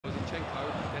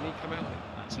about it.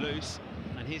 That's loose,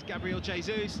 and here's Gabriel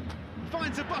Jesus,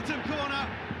 finds the bottom corner.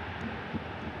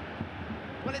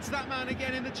 Well, it's that man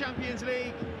again in the Champions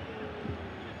League,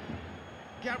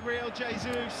 Gabriel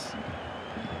Jesus.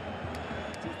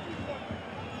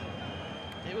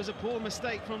 It was a poor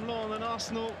mistake from Lyon, and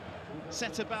Arsenal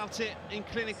set about it in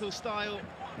clinical style.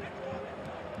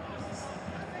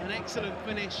 An excellent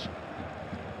finish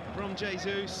from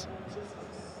Jesus.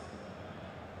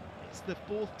 It's the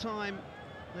fourth time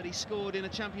that he scored in a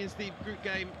Champions League group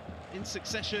game in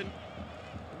succession.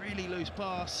 Really loose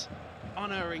pass,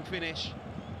 unerring finish.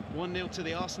 1-0 to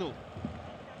the Arsenal.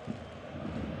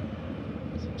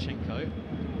 Zinchenko,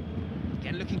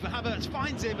 again looking for Havertz,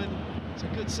 finds him, and it's a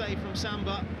good save from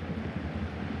Samba.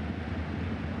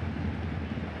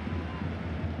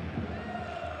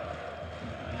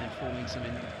 And then forming some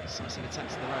incisive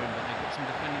attacks of their own, but they've got some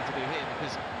defending to do here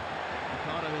because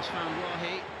Ricardo has found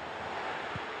Wahi.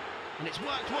 And it's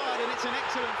worked wide, and it's an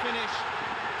excellent finish.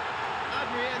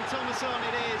 Adrien Thomasson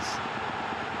it is.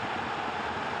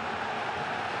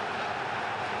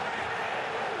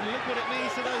 And look what it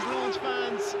means to those Lens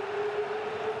fans.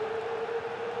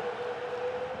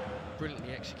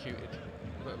 Brilliantly executed.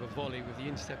 A bit of a volley with the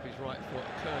instep of his right foot,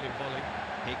 a curling volley.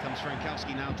 Here comes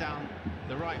Frankowski now down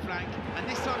the right flank, and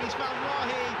this time he's found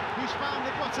Wahi, who's found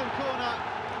the bottom corner.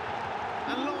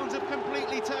 And Lens have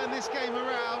completely turned this game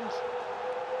around.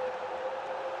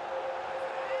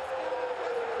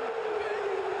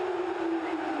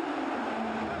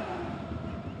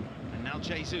 And now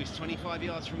Jesus, 25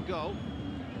 yards from goal.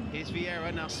 Here's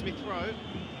Vieira, now Smith Rowe.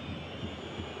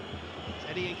 It's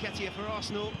Eddie Nketiah for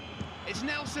Arsenal. It's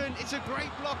Nelson, it's a great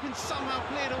block and somehow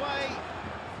cleared away.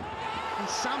 And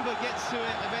Samba gets to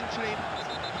it eventually.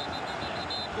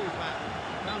 Pulled back,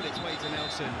 found its way to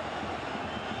Nelson.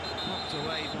 Knocked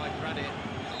away by Gradit.